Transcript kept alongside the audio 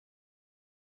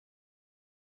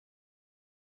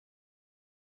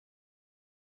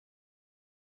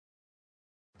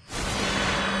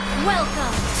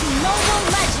Welcome to Mobile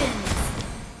Legends!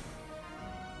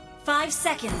 5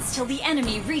 seconds till the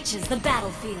enemy reaches the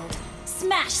battlefield.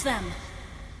 Smash them!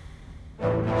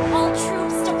 All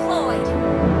troops deployed!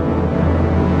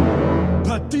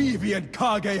 The deviant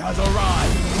Kage has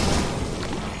arrived!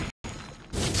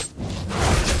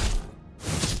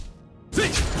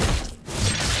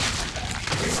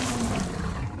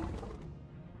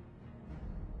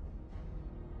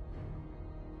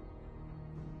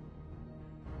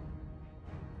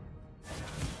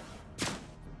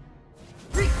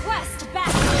 Request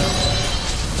backup!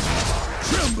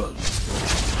 Tremble!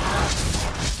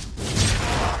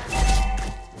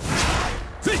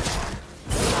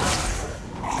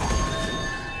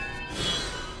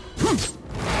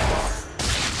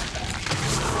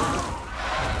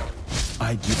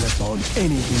 I give up on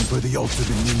anything for the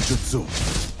ultimate ninjutsu.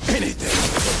 Anything!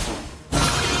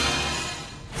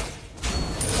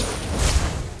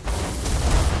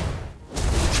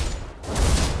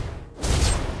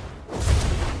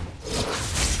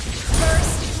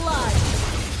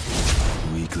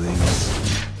 Weaklings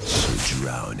should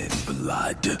drown in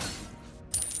blood.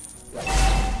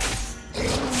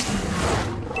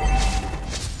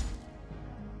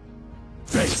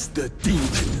 Face the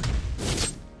demon!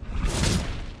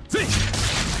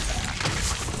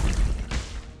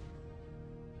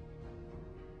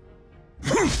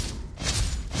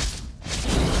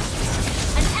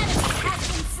 An enemy has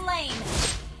been slain!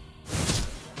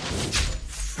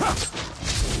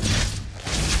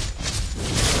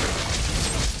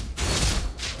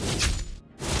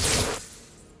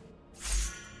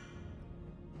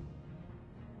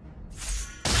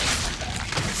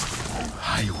 I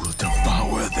will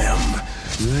devour them.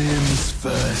 Limbs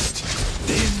first,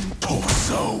 then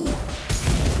torso.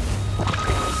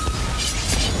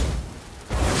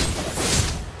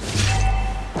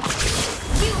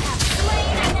 You have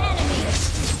slain an enemy!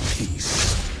 Peace.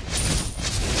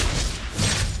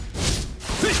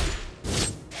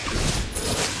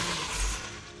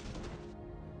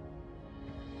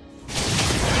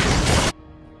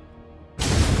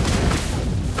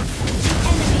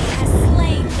 Enemy has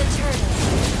slain the turtle!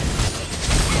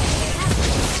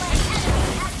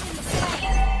 Enemy has been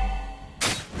slain!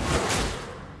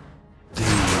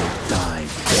 They will die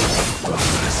for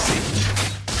mercy.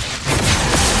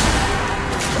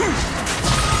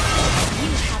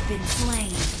 You have been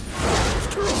slain!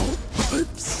 After all, I'm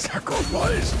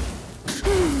sacrificed.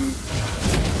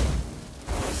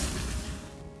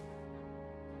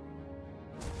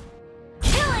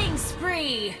 Killing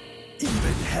spree!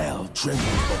 Even hell trembles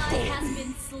Ally before has me.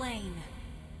 been slain.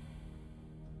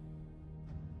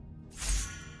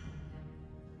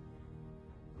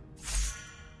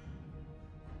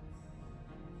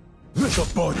 Let the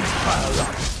bodies pile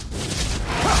up.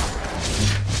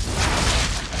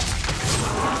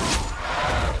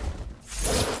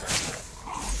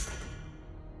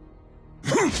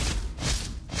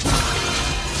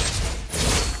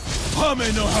 Hame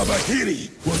no Habakiri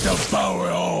will devour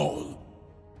all.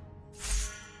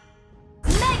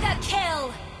 Mega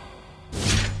kill!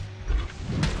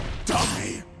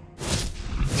 Die.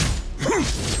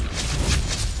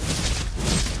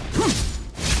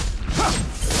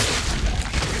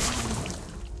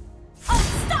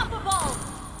 Unstoppable!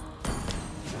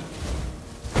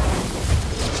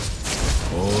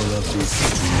 All of this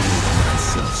to make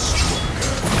myself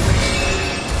stronger.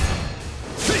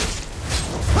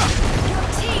 Your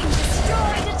team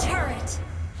destroyed a turret!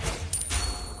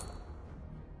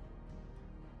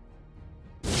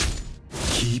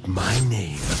 Keep my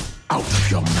name out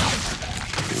of your mouth,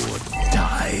 or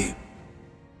die.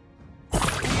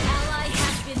 Ally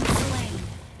has been slain.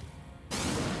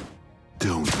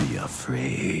 Don't be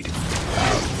afraid.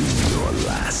 I'll be your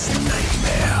last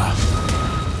nightmare.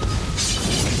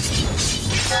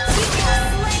 You have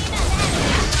slain an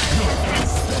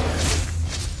enemy!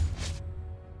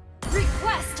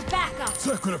 Request backup!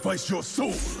 Sacrifice your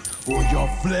soul, or your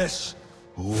flesh,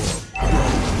 or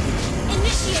bone.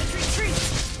 Initiate retreat!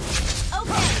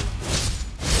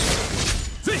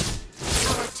 Okay,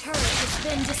 our turret has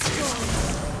been destroyed.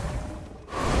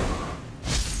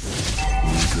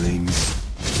 Weaklings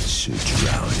should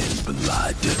drown in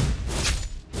blood.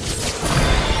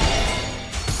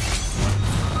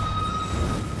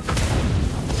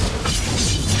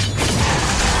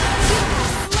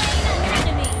 Slain an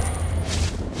enemy!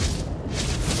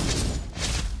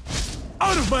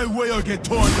 Out of my way or get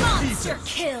torn to Monster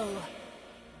pieces! kill!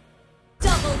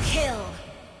 Double kill!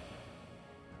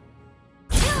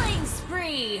 Killing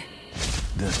spree!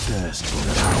 The thirst for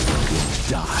power will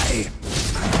die.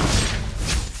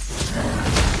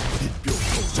 It built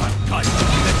those unkind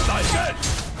next I dead!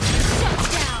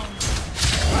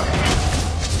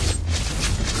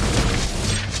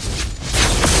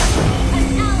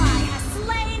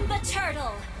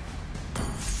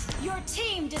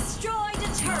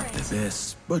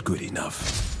 Yes, but good enough.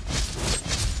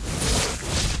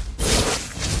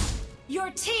 Your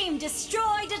team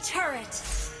destroyed a turret.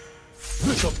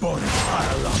 Let the bodies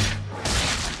pile up.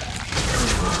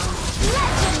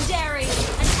 Legendary!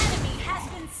 An enemy has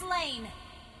been slain.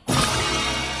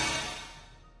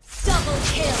 Double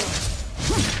kill.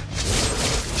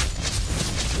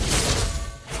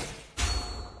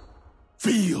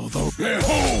 Feel the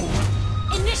behold!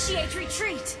 Initiate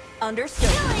retreat. Understood.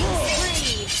 Killing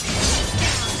spree.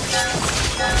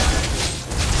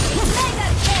 Mega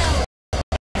kill.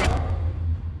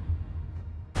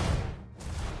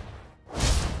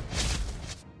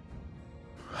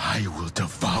 I will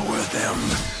devour them.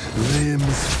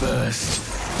 Limbs first,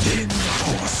 then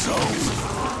torso.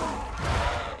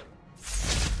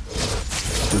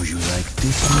 Do you like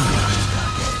this one,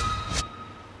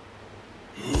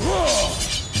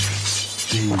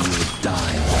 they will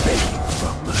die begging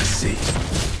for mercy.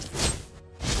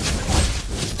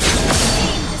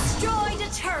 Team destroyed a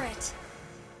turret.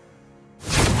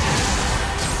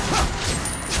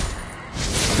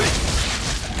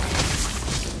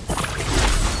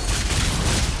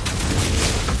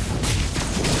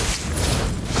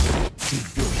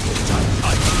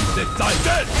 I'm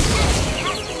dead!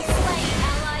 Has been slain.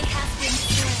 Ally has been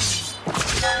slain.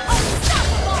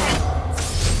 Unstoppable!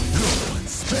 No one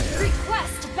spared.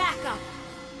 Request backup.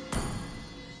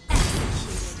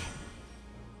 Executed.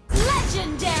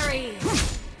 Legendary!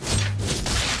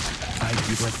 I'd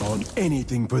give up on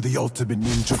anything for the ultimate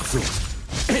ninjutsu.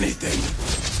 Anything!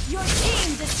 Your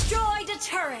team destroyed a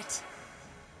turret.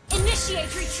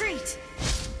 Initiate retreat.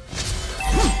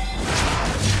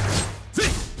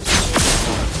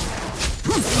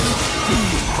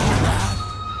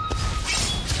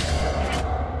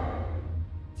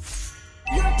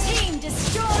 Your team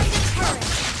destroyed a turret.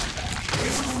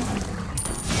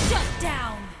 Shut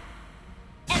down.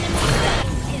 Enemy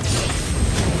double kill.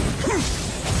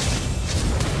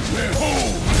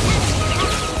 Behold!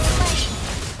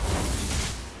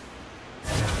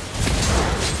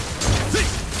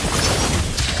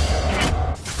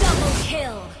 Double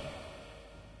kill.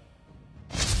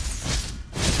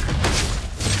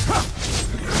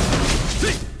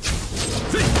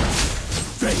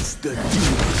 Face the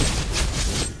demon!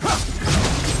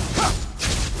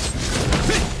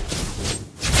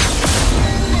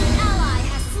 An ally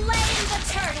has slain the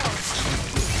turtle.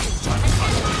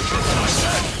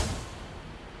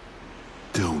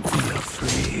 Don't be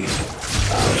afraid.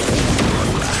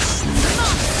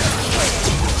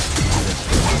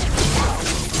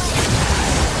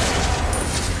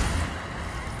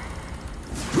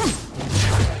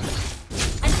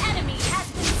 An enemy has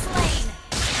been slain.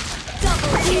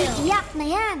 Double kill. Yak na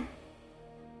yan.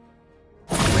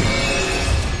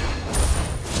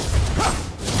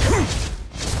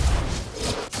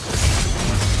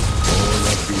 All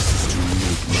of this is to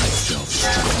make myself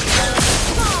strong.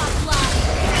 Godlike.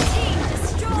 Team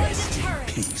destroyed a turret.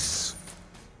 Peace.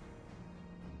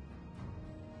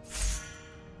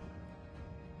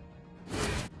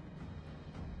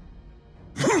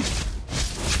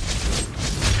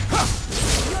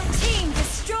 Your team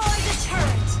destroyed a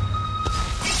turret.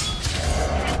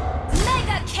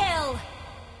 Mega kill.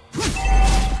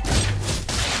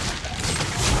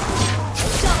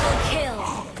 Double kill.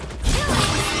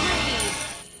 Killing spree.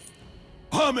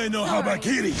 Hame no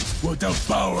Habakiri will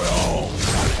devour all.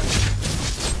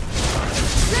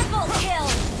 Triple kill.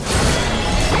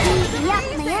 Yak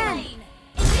na yan.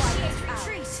 Initiate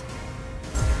retreat.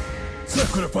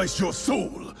 Sacrifice your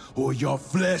soul, or your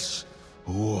flesh,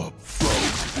 or both.